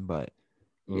lineman. But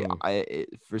yeah,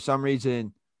 for some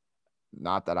reason,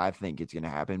 not that I think it's going to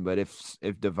happen, but if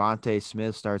Devontae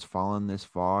Smith starts falling this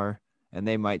far, and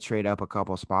they might trade up a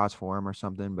couple spots for him or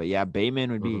something. But yeah,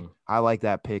 Bateman would be, I like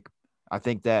that pick. I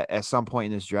think that at some point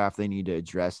in this draft, they need to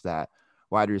address that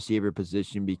wide receiver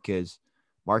position because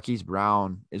Marquise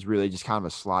Brown is really just kind of a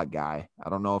slot guy. I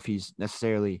don't know if he's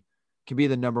necessarily can be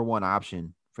the number 1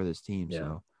 option for this team. Yeah.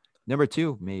 So number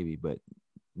 2, maybe, but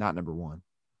not number 1.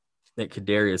 That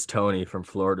Kadarius Toney from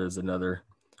Florida is another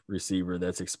receiver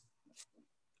that's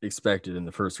expected in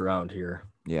the first round here.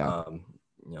 Yeah.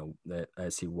 That I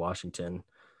see Washington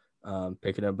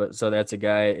picking up. But so that's a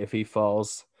guy, if he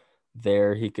falls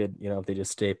there, he could, if they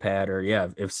just stay pat, or yeah,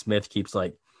 if Smith keeps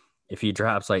like, if he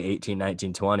drops like 18,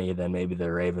 19, 20, then maybe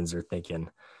the Ravens are thinking,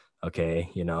 okay,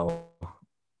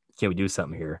 can we do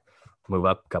something here? Move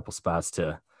up a couple spots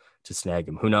to snag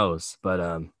him. Who knows?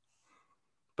 But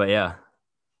yeah.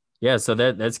 Yeah. So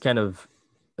that's kind of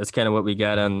what we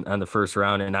got on the first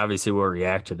round. And obviously we'll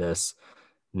react to this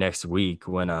next week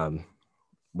when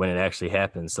it actually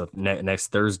happens. So next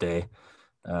Thursday,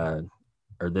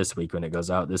 or this week when it goes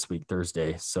out, this week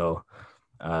Thursday. So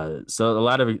a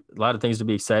lot of things to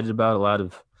be excited about,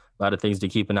 a lot of things to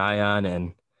keep an eye on,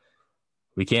 and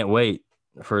we can't wait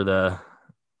for the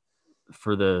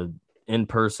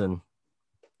in-person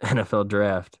NFL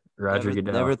draft. Roger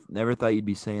Goodell. Never thought you'd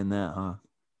be saying that, huh?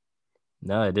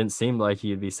 No, it didn't seem like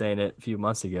you'd be saying it a few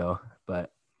months ago,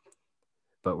 but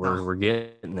we're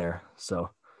getting there.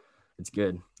 So it's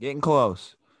good. Getting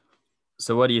close.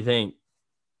 So what do you think?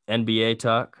 NBA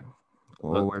talk?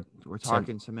 Well, we're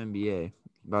talking some NBA.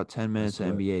 About 10 minutes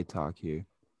of NBA talk here.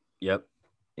 Yep.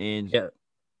 And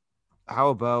how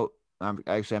about I'm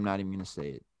not even gonna say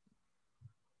it.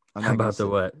 How about the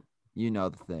what? You know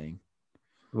the thing.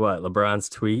 What, LeBron's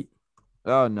tweet?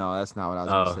 Oh no, that's not what I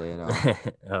was gonna say at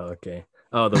all. Oh, okay.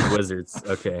 Oh, the Wizards.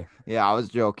 Okay. Yeah, I was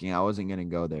joking. I wasn't gonna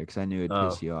go there because I knew it'd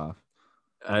piss you off.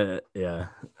 Yeah.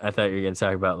 I thought you were gonna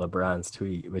talk about LeBron's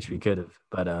tweet, which we could have,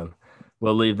 but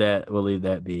we'll leave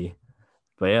that be.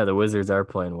 But yeah, the Wizards are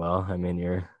playing well. I mean,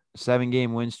 you're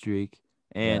 7-game win streak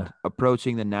and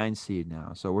approaching the 9 seed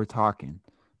now. So we're talking.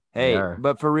 Hey,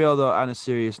 but for real though, on a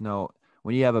serious note,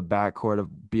 when you have a backcourt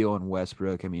of Beal and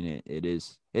Westbrook, I mean, it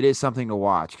is something to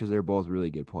watch because they're both really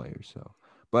good players. So,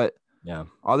 but yeah,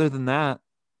 other than that,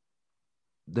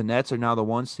 the Nets are now the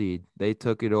 1 seed. They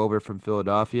took it over from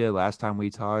Philadelphia. Last time we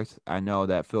talked, I know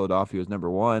that Philadelphia was number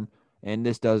 1, and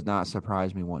this does not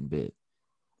surprise me one bit.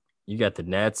 You got the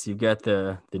Nets. You got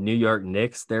the New York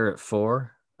Knicks there at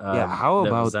 4. Yeah, how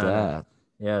about that?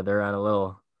 They're on a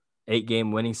little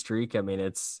 8-game winning streak. I mean,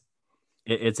 it's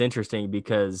interesting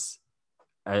because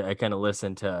I kind of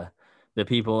listen to the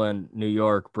people in New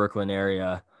York, Brooklyn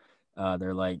area,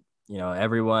 They're like,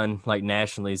 everyone like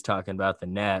nationally is talking about the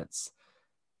Nets,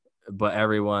 but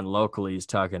everyone locally is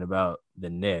talking about the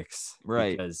Knicks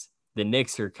Right. because the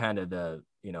Knicks are kind of they're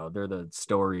the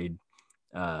storied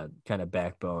kind of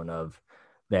backbone of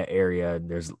that area.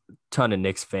 There's a ton of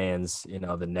Knicks fans.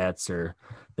 The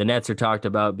Nets are talked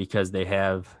about because they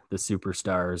have the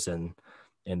superstars and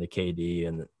the KD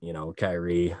and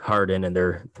Kyrie, Harden, and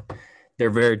they're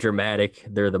very dramatic.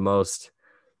 They're the most.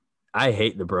 I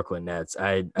hate the Brooklyn Nets.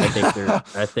 I think they're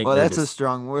I think Well, they're that's a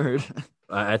strong word.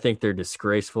 I think they're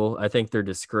disgraceful. I think they're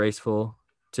disgraceful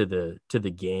to the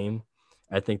game.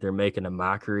 I think they're making a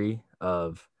mockery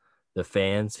of the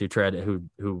fans who try to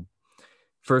who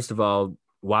first of all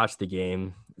watch the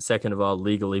game. Second of all,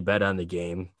 legally bet on the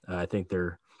game. I think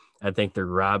they're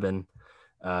robbing.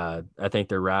 I think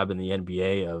they're robbing the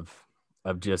NBA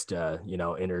of just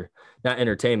not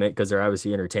entertainment because they're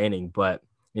obviously entertaining, but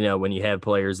when you have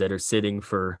players that are sitting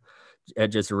for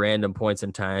at just random points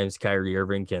in times, Kyrie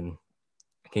Irving can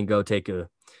go take a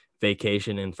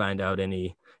vacation and find out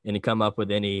and come up with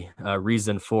any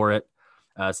reason for it.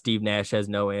 Steve Nash has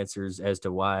no answers as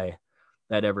to why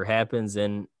that ever happens,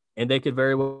 and they could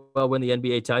very well win the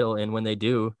NBA title. And when they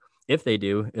do, if they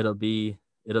do, it'll be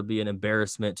an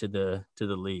embarrassment to the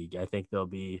league. I think they'll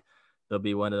be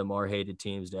one of the more hated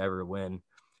teams to ever win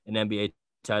an NBA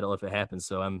title if it happens.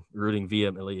 So I'm rooting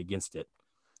vehemently against it.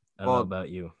 I don't know Well, about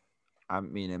you. I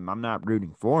mean, I'm not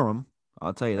rooting for them.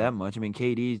 I'll tell you that Right. much. I mean,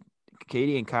 KD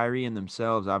and Kyrie in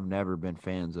themselves, I've never been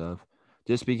fans of,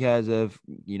 just because of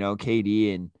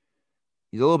KD, and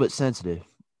he's a little bit sensitive,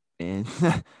 and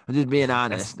I'm just being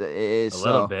honest. A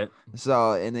little bit.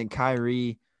 And then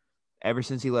Kyrie, ever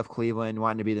since he left Cleveland,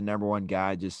 wanting to be the number one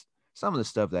guy, just some of the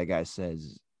stuff that guy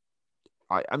says,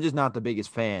 I'm just not the biggest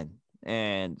fan,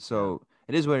 and Yeah. so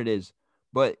it is what it is.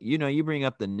 But you bring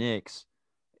up the Knicks.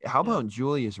 How Yeah. about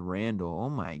Julius Randle? Oh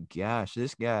my gosh,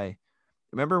 this guy.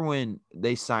 Remember when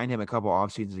they signed him a couple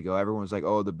off seasons ago? Everyone was like,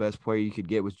 "Oh, the best player you could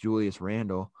get was Julius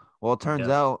Randle." Well, it turns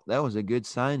Yeah. out that was a good That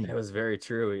signing. was very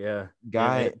true. Yeah.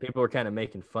 Guy, People were kind of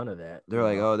making fun of that, they're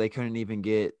like, "Oh, they couldn't even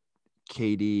get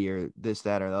KD or this,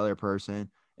 that, or the other person,"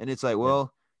 and it's like, Yeah.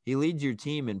 well, he leads your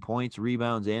team in points,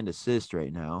 rebounds, and assists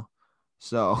right now,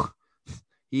 so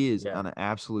he is Yeah. on an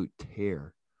absolute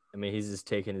tear. I mean, he's just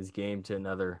taking his game to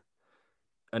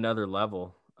another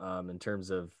level in terms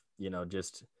of,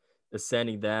 just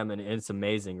ascending them. And it's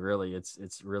amazing, really.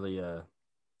 It's really a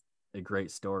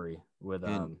great story with,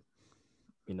 And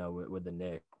with the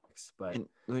Knicks. But, and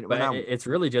when but I it's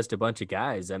really just a bunch of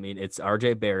guys. I mean, it's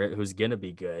RJ Barrett, who's going to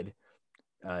be good.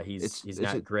 He's it's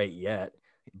not a great yet,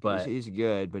 he's but he's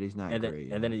good, but he's not and then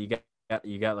great and yet. then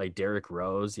you got like Derrick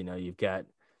Rose. You've got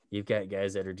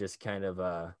guys that are just kind of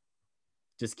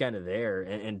there.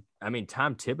 And I mean,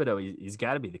 Tom Thibodeau, he's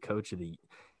got to be the coach of the.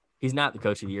 He's not the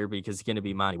coach of the year because it's going to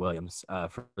be Monty Williams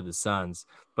for the Suns,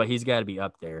 but he's got to be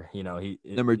up there.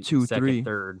 Number two, Second, three.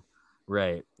 third,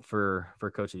 right for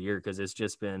coach of the year because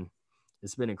it's been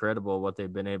incredible what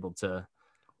they've been able to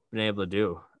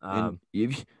do. And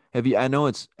have you? I know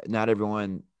it's not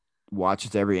everyone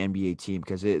watches every NBA team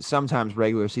because it sometimes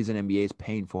regular season NBA is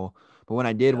painful. But when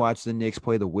I did Yeah, watch the Knicks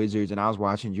play the Wizards and I was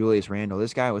watching Julius Randle,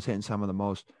 this guy was hitting some of the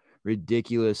most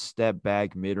ridiculous step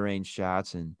back mid range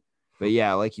shots. But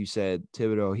yeah, like you said,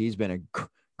 Thibodeau, he's been a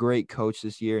great coach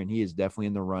this year, and he is definitely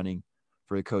in the running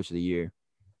for the coach of the year.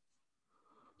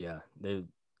 yeah.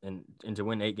 And to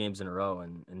win 8 games in a row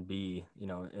and be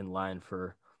in line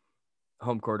for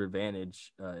home court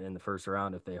advantage in the first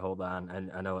round if they hold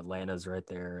on. I know Atlanta's right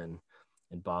there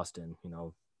and Boston,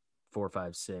 4,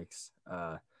 5, 6.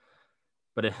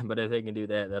 But if they can do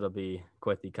that, that'll be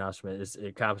quite the accomplishment. It's an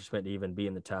accomplishment to even be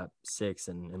in the top 6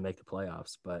 and make the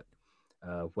playoffs. But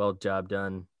job well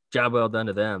done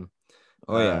to them.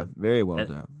 Oh yeah, Uh, very well and,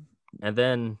 done. and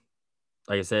then,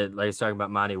 like I said, like I was talking about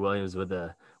Monty Williams with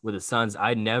the Suns.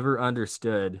 I never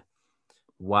understood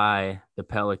why the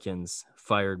Pelicans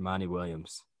fired Monty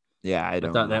Williams. Yeah, I I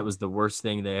don't thought that know. was the worst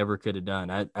thing they ever could have done.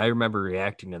 I remember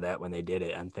reacting to that when they did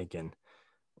it. I'm thinking,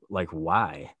 like,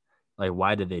 why? Like,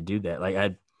 why did they do that? Like,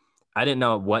 I didn't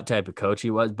know what type of coach he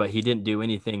was, but he didn't do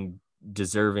anything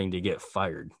deserving to get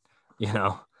fired, you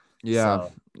know? Yeah,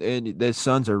 So, and the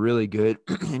Suns are really good,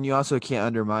 and you also can't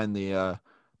undermine the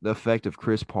effect of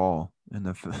Chris Paul and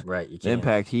right, you the can't.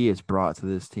 impact he has brought to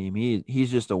this team.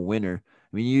 He's just a winner.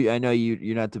 I mean, I know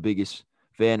you're not the biggest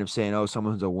fan of saying, "Oh,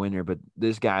 someone's a winner," but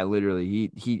this guy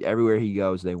literally he everywhere he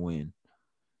goes they win.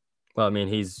 Well, I mean,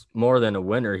 he's more than a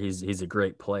winner. He's a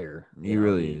great player. He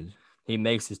really is. He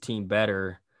makes his team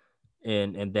better,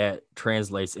 and that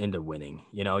translates into winning.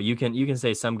 You can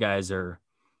say some guys are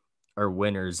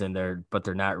winners but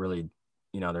they're not really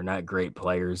they're not great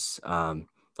players.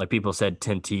 Like people said,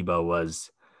 Tim Tebow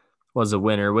was a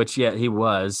winner, which yeah, he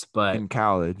was, but in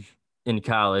college. in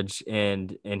college,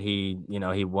 and he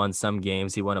he won some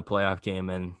games. He won a playoff game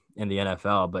in the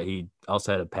NFL, but he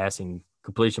also had a passing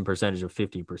completion percentage of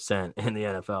 50% in the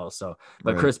NFL. So,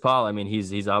 but Right. Chris Paul, I mean,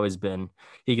 he's always been,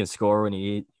 he can score when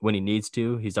he needs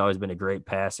to. He's always been a great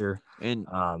passer. And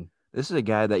Um, this is a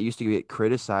guy that used to get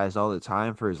criticized all the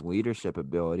time for his leadership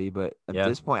ability, but at yeah,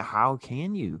 this point, how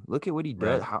can you look at what he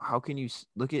does? right. How can you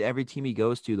look at every team he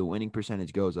goes to? The winning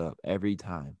percentage goes up every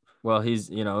time. Well, he's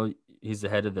the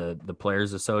head of the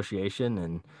Players Association,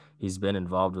 and he's been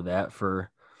involved with that for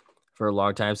a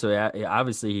long time. So yeah,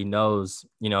 obviously he knows,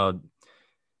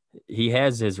 he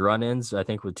has his run-ins, I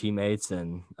think, with teammates,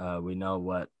 and we know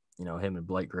what him and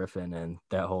Blake Griffin and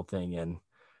that whole thing, and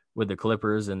with the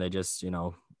Clippers, and they just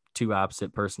two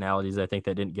opposite personalities. I think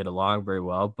they didn't get along very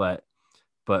well, but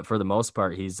for the most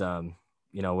part, he's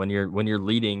when you're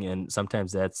leading, and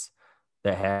sometimes that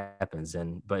happens,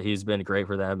 and but he's been great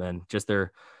for them and just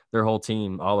their whole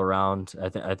team all around.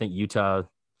 I think Utah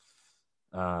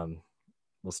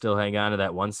will still hang on to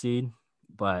that one seed,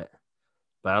 but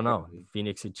I don't know.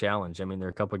 Phoenix could challenge. I mean, they're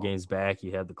a couple of games back.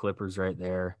 You have the Clippers right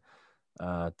there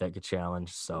that could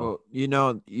challenge. So,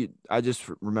 Well, I just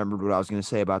remembered what I was going to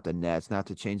say about the Nets, not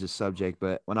to change the subject,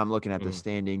 but when I'm looking at the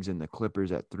standings and the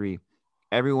Clippers at 3,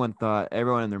 everyone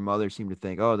and their mother seemed to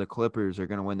think, oh, the Clippers are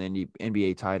going to win the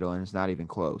NBA title, and it's not even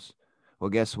close.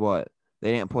 Well, guess what?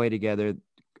 They didn't play together.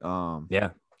 yeah,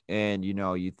 And,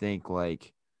 you think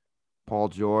like Paul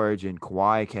George and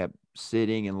Kawhi kept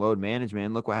sitting and load management.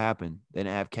 And look what happened. They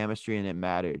didn't have chemistry, and it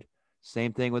mattered.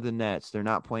 Same thing with the Nets. They're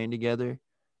not playing together.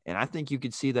 And I think you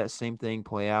could see that same thing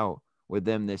play out with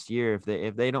them this year if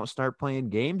they don't start playing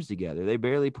games together. They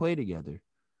barely play together.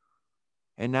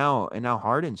 And now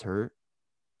Harden's hurt.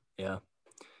 yeah.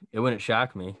 It wouldn't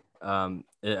shock me.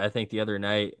 I think the other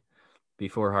night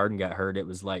before Harden got hurt, it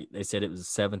was like they said it was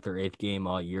the 7th or 8th game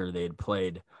all year they had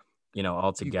played,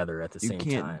 all together at the same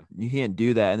time. You can't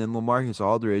do that. And then LaMarcus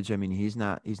Aldridge, I mean, he's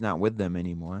not with them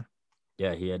anymore.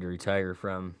 Yeah, he had to retire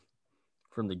from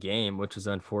the game, which is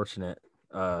unfortunate.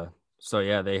 So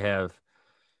yeah, they have.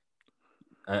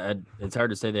 It's hard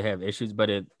to say they have issues, but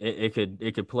it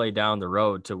could play down the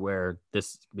road to where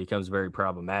this becomes very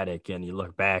problematic, and you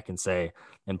look back and say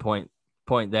and point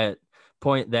that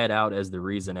out as the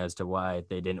reason as to why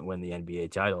they didn't win the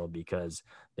NBA title, because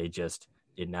they just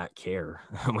did not care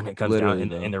when it comes Literally,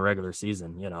 down in the regular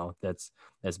season. That's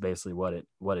basically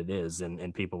what it is,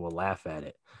 and people will laugh at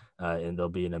it, and they'll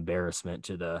be an embarrassment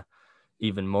to the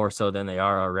even more so than they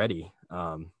are already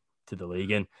to the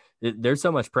league. And there's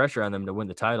so much pressure on them to win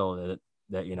the title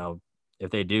that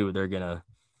if they do, they're gonna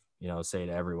say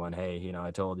to everyone, hey,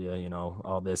 I told you,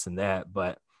 all this and that.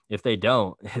 But if they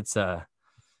don't, it's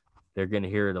they're gonna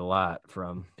hear it a lot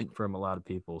from a lot of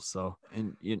people. So,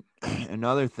 and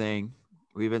another thing,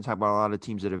 we've been talking about a lot of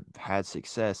teams that have had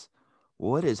success.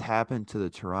 What has happened to the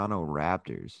Toronto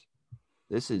Raptors?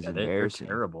 This is embarrassing.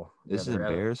 They're terrible. This is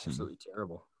embarrassing. Absolutely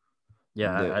terrible.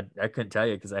 Yeah, I couldn't tell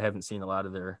you because I haven't seen a lot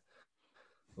of their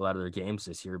games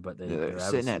this year, but they're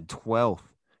sitting at 12th,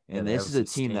 and this is a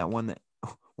team that won the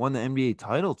NBA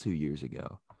title 2 years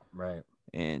ago. Right.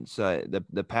 And so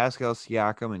the Pascal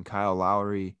Siakam and Kyle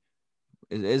Lowry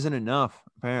isn't enough.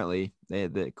 Apparently,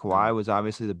 the Kawhi was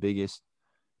obviously the biggest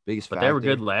but factor. They were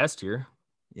good last year.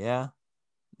 Yeah,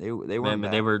 they were. I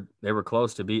mean, they were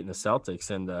close to beating the Celtics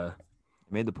and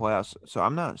made the playoffs. So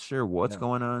I'm not sure what's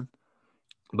going on.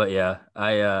 But yeah,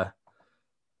 the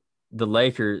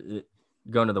Lakers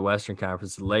going to the Western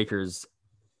Conference. The Lakers,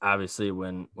 obviously,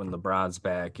 when LeBron's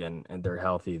back and they're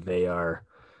healthy, they're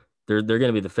going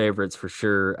to be the favorites for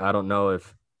sure. I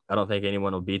don't think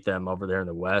anyone will beat them over there in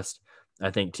the West.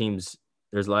 I think there's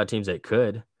a lot of teams that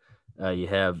could.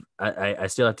 I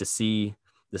still have to see.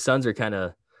 The Suns are kind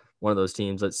of one of those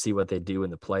teams. Let's see what they do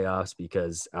in the playoffs,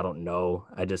 because I don't know.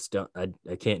 I just don't.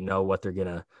 I can't know what they're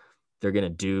gonna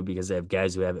do because they have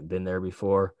guys who haven't been there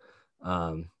before.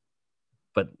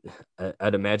 But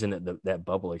I'd imagine that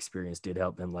bubble experience did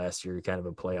help them last year, kind of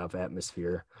a playoff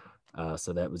atmosphere.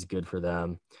 So that was good for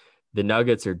them. The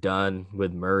Nuggets are done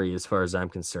with Murray as far as I'm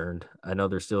concerned. I know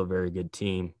they're still a very good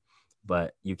team,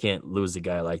 but you can't lose a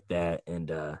guy like that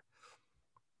and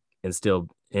still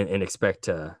expect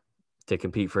to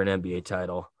compete for an NBA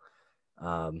title.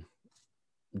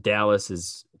 Dallas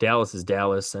is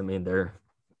Dallas. I mean,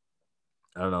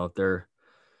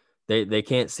 they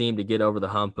can't seem to get over the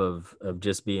hump of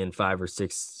just being 5 or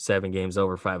 6, 7 games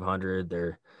over 500.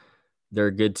 They're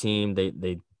a good team.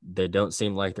 They don't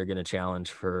seem like they're going to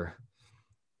challenge for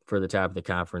the top of the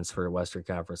conference for a Western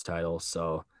Conference title.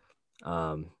 So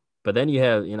But then you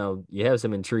have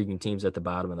some intriguing teams at the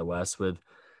bottom of the West with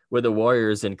the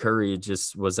Warriors, and Curry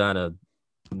just was on a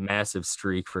massive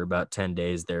streak for about 10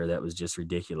 days there. That was just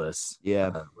ridiculous.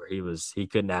 Yeah. Where he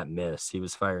could not miss. He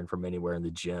was firing from anywhere in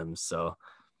the gym. So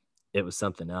it was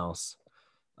something else.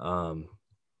 I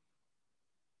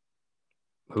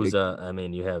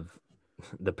mean, you have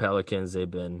the Pelicans. They've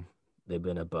been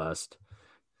a bust.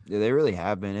 Yeah, they really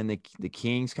have been. And the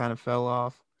Kings kind of fell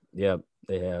off. Yep,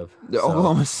 they have.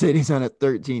 Oklahoma City's on a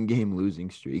 13-game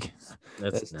losing streak.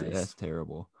 That's nice. That's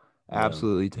terrible. Yeah.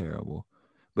 Absolutely terrible.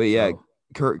 But yeah,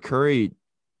 Curry,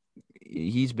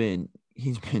 he's been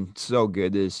so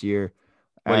good this year.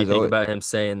 What do you think about him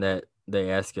saying that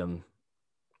they asked him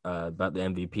about the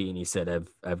MVP and he said,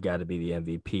 I've got to be the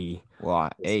MVP? Well,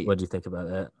 what do you think about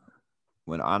that?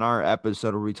 When on our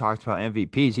episode where we talked about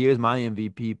MVPs, he was my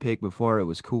MVP pick before it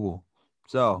was cool.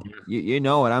 So you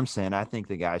know what I'm saying. I think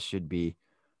the guy should be.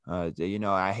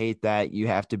 I hate that you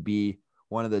have to be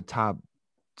one of the top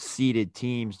seeded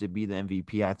teams to be the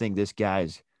MVP. I think this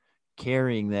guy's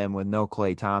carrying them with no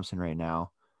Klay Thompson right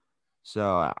now. So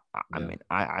I mean,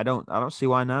 I don't see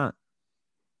why not.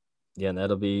 Yeah, and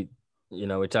that'll be,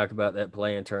 we talk about that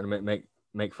play-in tournament,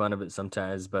 make fun of it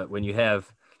sometimes, but when you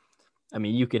have, I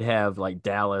mean, you could have like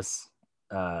Dallas,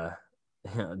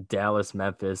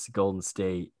 Memphis, Golden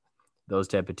State, those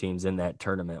type of teams in that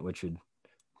tournament, that'd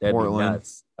be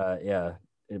nuts.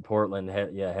 In Portland,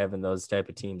 having those type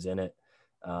of teams in it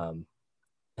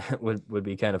would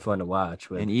be kind of fun to watch.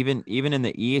 And even in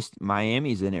the East,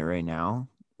 Miami's in it right now.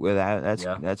 With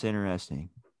that's interesting.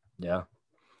 Yeah,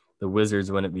 the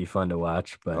Wizards wouldn't be fun to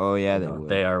watch, but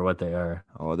they are what they are.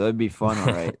 Oh, that'd be fun,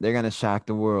 all right. They're gonna shock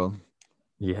the world.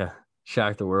 Yeah,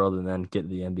 shock the world and then get to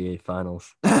the NBA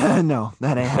Finals. No,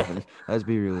 that ain't happening. Let's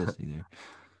be realistic there.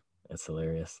 That's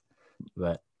hilarious.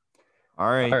 But all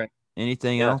right.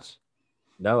 Anything else?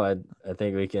 No, I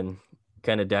think we can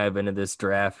kind of dive into this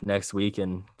draft next week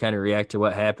and kind of react to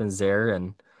what happens there,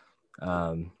 and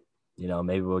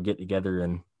maybe we'll get together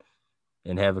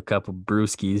and have a couple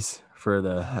brewskis for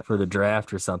the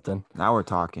draft or something. Now we're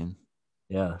talking.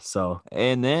 Yeah. So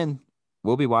and then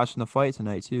we'll be watching the fight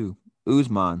tonight too.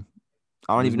 Usman.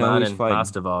 I don't even know who's fighting.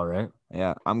 Mastoval, right?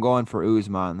 Yeah, I'm going for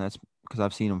Usman. That's because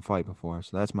I've seen him fight before,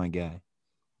 so that's my guy.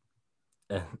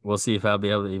 We'll see if I'll be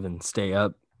able to even stay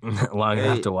up long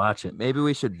enough to watch it. Maybe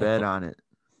we should bet on it.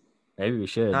 Maybe we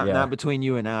should. Not between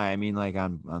you and I. I mean, like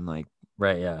on like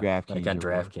right. Yeah. DraftKings. Like on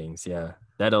DraftKings. Yeah.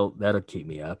 That'll keep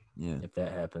me up. Yeah. If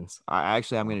that happens. I'm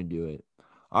gonna do it.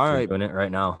 All right. Doing it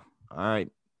right now. All right.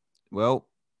 Well,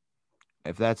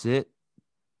 if that's it,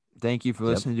 thank you for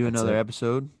listening to another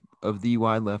episode of the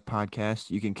Wide Left Podcast.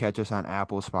 You can catch us on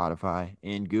Apple, Spotify,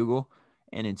 and Google.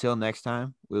 And until next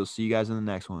time, we'll see you guys in the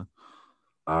next one.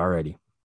 Alrighty.